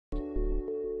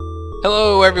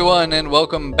Hello everyone and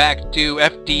welcome back to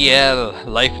FTL,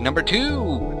 life number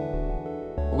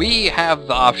 2! We have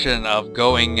the option of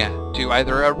going to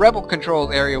either a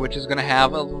rebel-controlled area, which is going to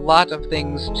have a lot of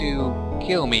things to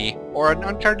kill me, or an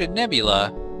uncharted nebula,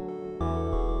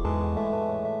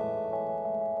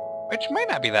 which might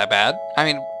not be that bad. I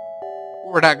mean,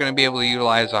 we're not going to be able to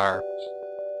utilize our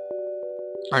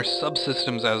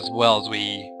subsystems as well as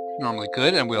we normally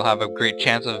could, and we'll have a great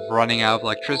chance of running out of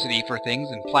electricity for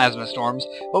things and plasma storms,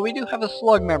 but we do have a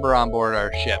slug member on board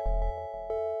our ship.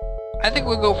 I think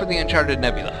we'll go for the Uncharted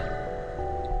Nebula.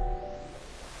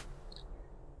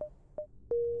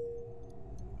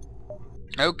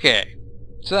 Okay,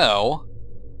 so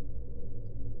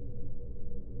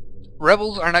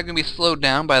rebels are not going to be slowed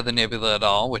down by the nebula at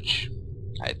all, which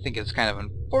I think is kind of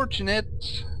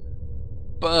unfortunate,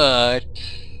 but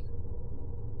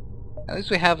at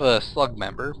least we have a slug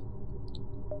member.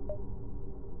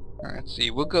 Let's see,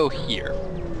 we'll go here.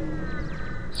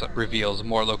 So it reveals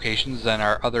more locations than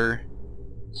our other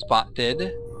spot did.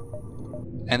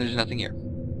 And there's nothing here.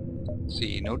 Let's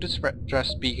see, no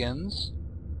distress beacons.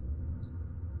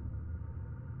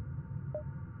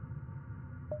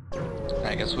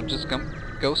 I guess we'll just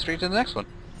go straight to the next one.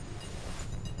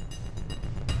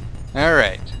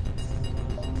 Alright.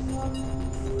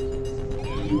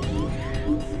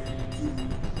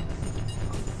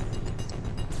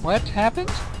 What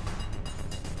happened?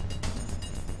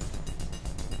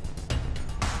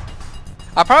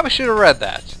 I probably should have read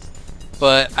that,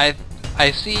 but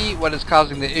I see what is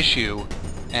causing the issue,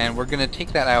 and we're gonna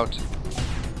take that out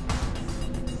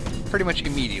pretty much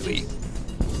immediately.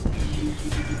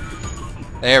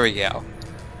 There we go.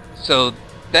 So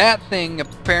that thing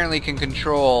apparently can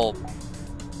control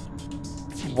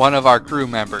one of our crew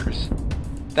members.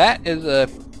 That is a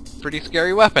pretty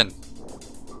scary weapon.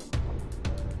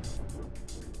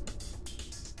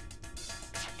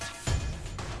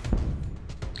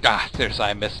 Ah, seriously,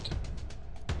 I missed.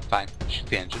 Fine, shoot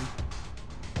the engine.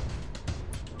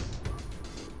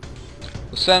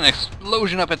 We'll send an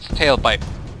explosion up its tailpipe.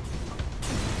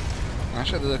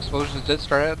 Actually, the explosions did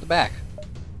start out at the back.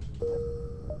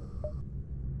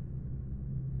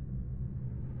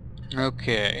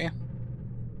 Okay.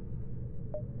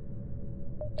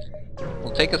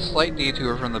 We'll take a slight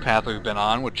detour from the path we've been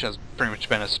on, which has pretty much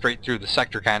been a straight through the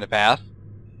sector kind of path.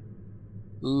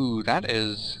 Ooh, that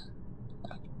is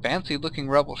a fancy looking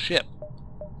rebel ship.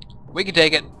 We can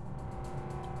take it.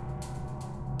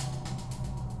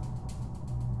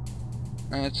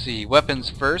 Let's see, weapons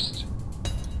first.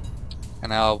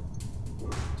 And I'll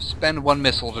spend one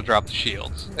missile to drop the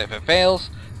shields. If it fails,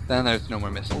 then there's no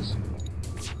more missiles.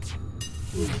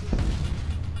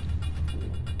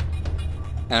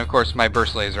 And of course my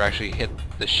burst laser actually hit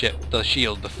the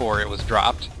shield before it was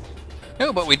dropped.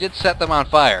 No, but we did set them on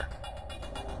fire.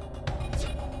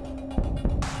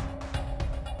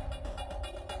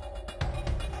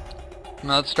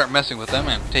 Now let's start messing with them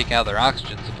and take out their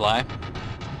oxygen supply.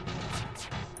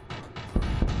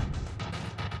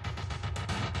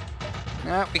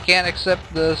 No, we can't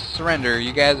accept the surrender.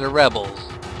 You guys are rebels.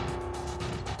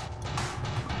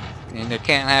 And I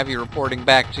can't have you reporting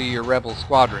back to your rebel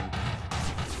squadron.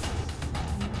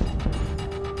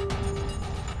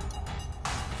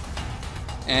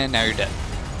 And now you're dead.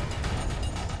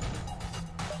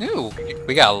 Ooh,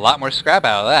 we got a lot more scrap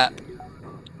out of that.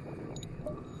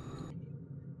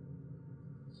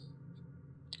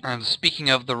 And speaking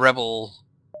of the rebel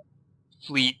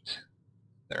fleet,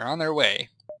 they're on their way.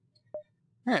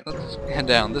 Alright, let's head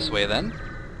down this way then.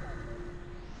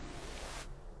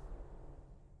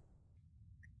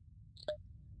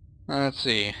 Let's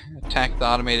see. Attack the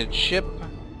automated ship.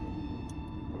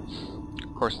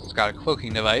 Of course, it's got a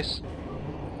cloaking device.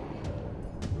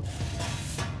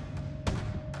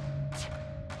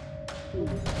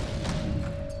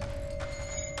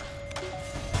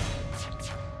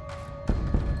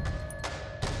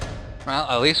 Well,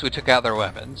 at least we took out their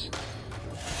weapons.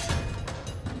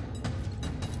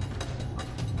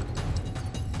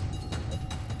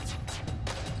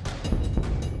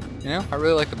 You know, I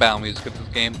really like the battle music of this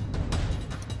game.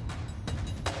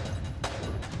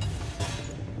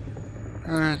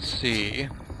 Let's see.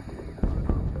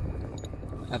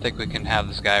 I think we can have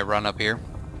this guy run up here.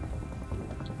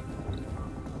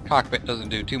 Cockpit doesn't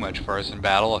do too much for us in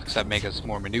battle, except make us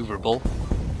more maneuverable.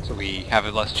 So we have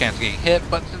a less chance of getting hit,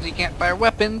 but since he can't fire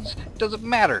weapons, it doesn't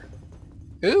matter.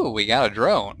 Ooh, we got a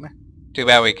drone. Too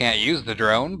bad we can't use the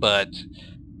drone, but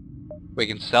we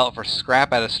can sell it for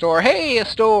scrap at a store. Hey, a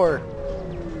store!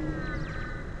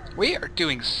 We are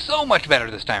doing so much better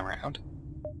this time around.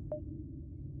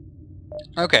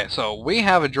 Okay, so we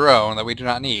have a drone that we do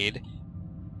not need.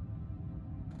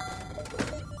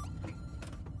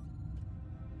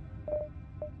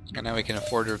 And now we can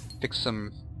afford to fix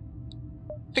some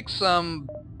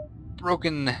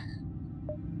broken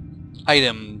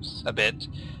items a bit.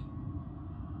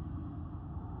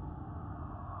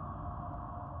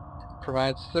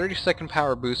 Provides 30-second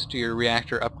power boost to your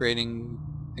reactor. Upgrading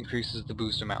increases the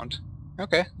boost amount.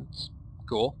 Okay, that's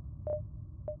cool.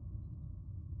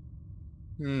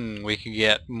 We could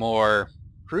get more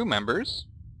crew members.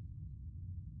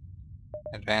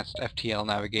 Advanced FTL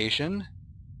navigation.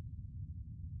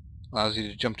 Allows you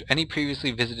to jump to any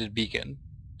previously visited beacon.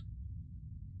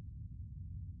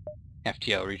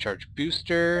 FTL recharge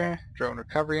booster. Drone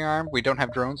recovery arm. We don't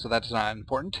have drones, so that's not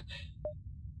important.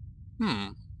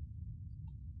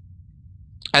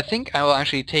 I think I will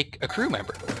actually take a crew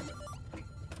member.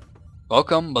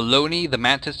 Welcome, Maloney the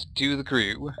Mantis, to the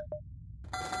crew.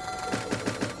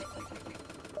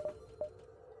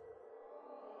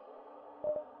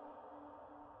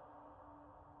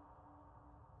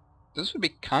 This would be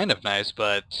kind of nice,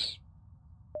 but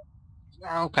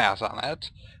I'll pass on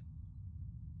that.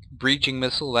 Breaching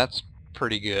missile, that's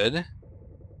pretty good.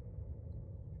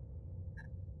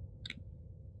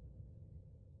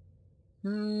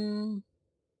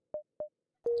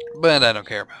 But I don't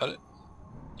care about it.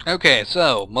 Okay,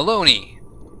 so, Maloney.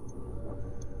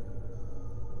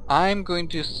 I'm going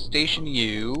to station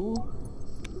you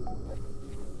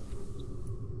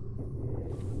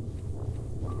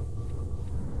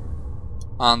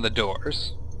on the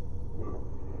doors.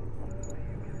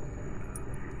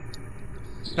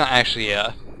 It's not actually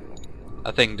a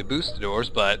thing to boost the doors,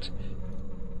 but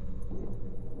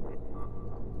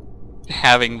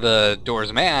having the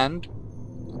doors manned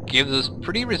gives us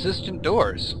pretty resistant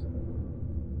doors.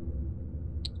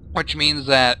 Which means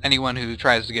that anyone who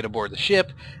tries to get aboard the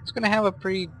ship is going to have a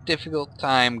pretty difficult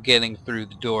time getting through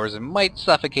the doors and might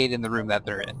suffocate in the room that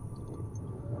they're in.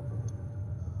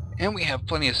 And we have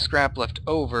plenty of scrap left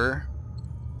over.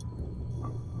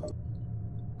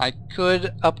 I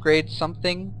could upgrade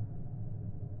something.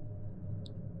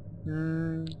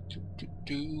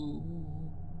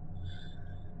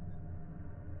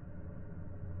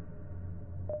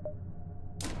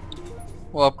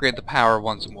 We'll upgrade the power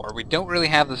once more. We don't really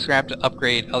have the scrap to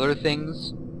upgrade other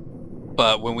things,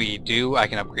 but when we do, I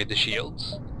can upgrade the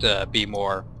shields to be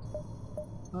more...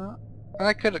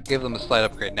 I could give them a slight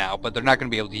upgrade now, but they're not going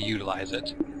to be able to utilize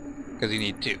it, because you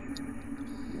need two.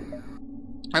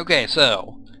 Okay,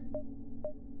 so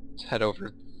let's head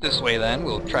over this way then.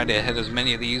 We'll try to hit as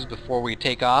many of these before we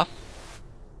take off.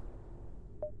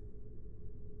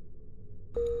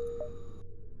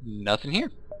 Nothing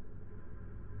here.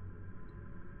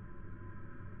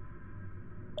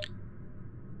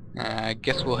 I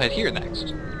guess we'll head here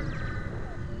next.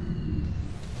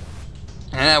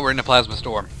 And we're in a plasma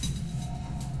storm.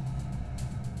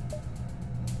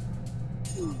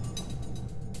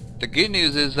 The good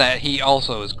news is that he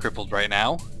also is crippled right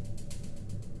now.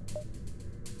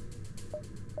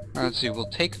 Let's see, we'll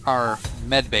take our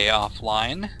medbay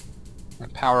offline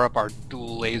and power up our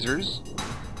dual lasers.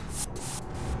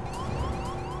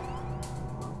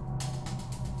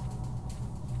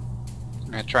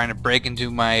 Trying to break into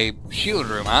my shield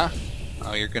room, huh?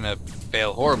 Oh, you're gonna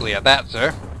fail horribly at that,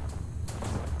 sir.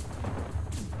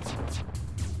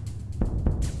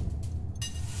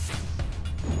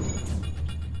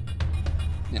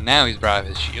 And now he's brought up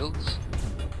his shields.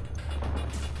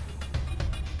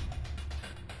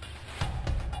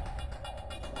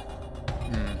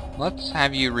 Let's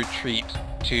have you retreat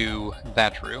to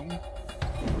that room.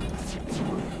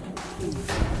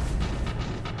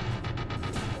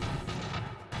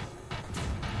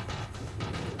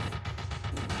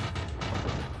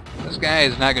 This guy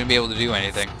is not going to be able to do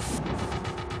anything.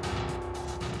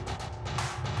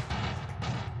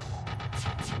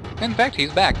 In fact,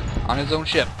 he's back on his own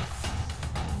ship.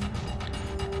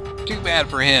 Too bad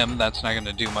for him, that's not going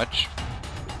to do much.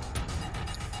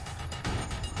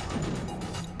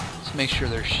 Let's make sure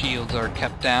their shields are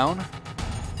kept down.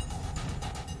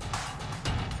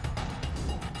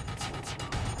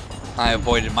 I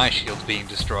avoided my shields being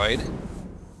destroyed.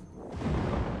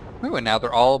 Ooh, and now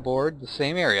they're all aboard the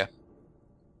same area.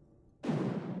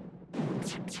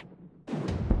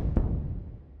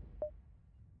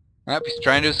 Yep, he's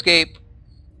trying to escape.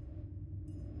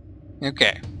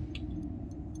 Okay.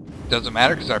 Doesn't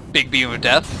matter because our big beam of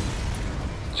death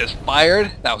just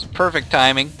fired. That was perfect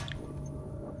timing.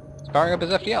 He's powering up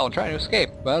his FTL and trying to escape.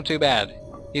 Well, too bad.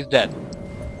 He's dead.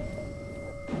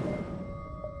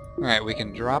 Alright, we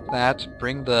can drop that,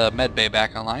 bring the medbay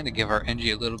back online to give our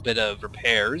NG a little bit of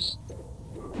repairs.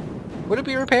 Would it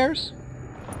be repairs?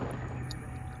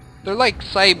 They're like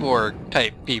cyborg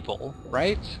type people,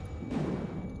 right?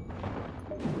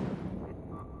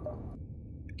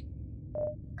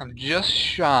 I'm just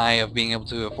shy of being able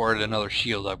to afford another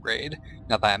shield upgrade.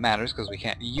 Not that it matters, because we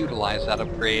can't utilize that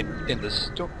upgrade in the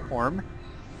storm.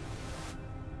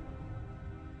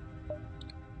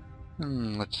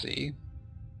 Let's see.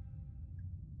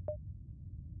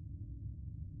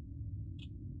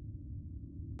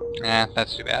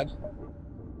 That's too bad.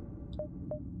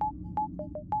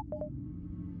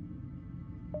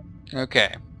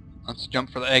 Okay, let's jump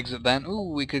for the exit then.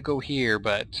 Ooh, we could go here,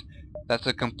 but that's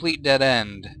a complete dead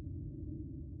end.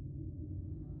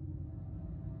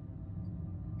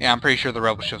 Yeah, I'm pretty sure the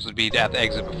rebel ships would be at the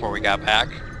exit before we got back.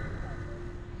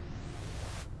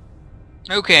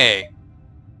 Okay.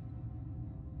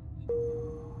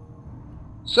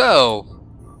 So,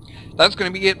 that's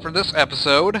going to be it for this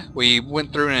episode. We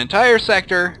went through an entire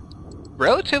sector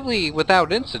relatively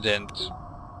without incident,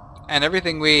 and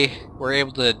everything we were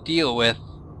able to deal with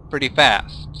pretty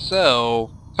fast.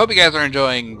 So, hope you guys are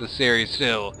enjoying the series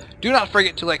still. Do not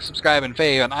forget to like, subscribe, and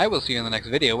fave, and I will see you in the next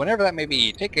video, whenever that may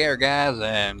be. Take care, guys,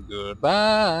 and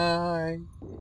goodbye!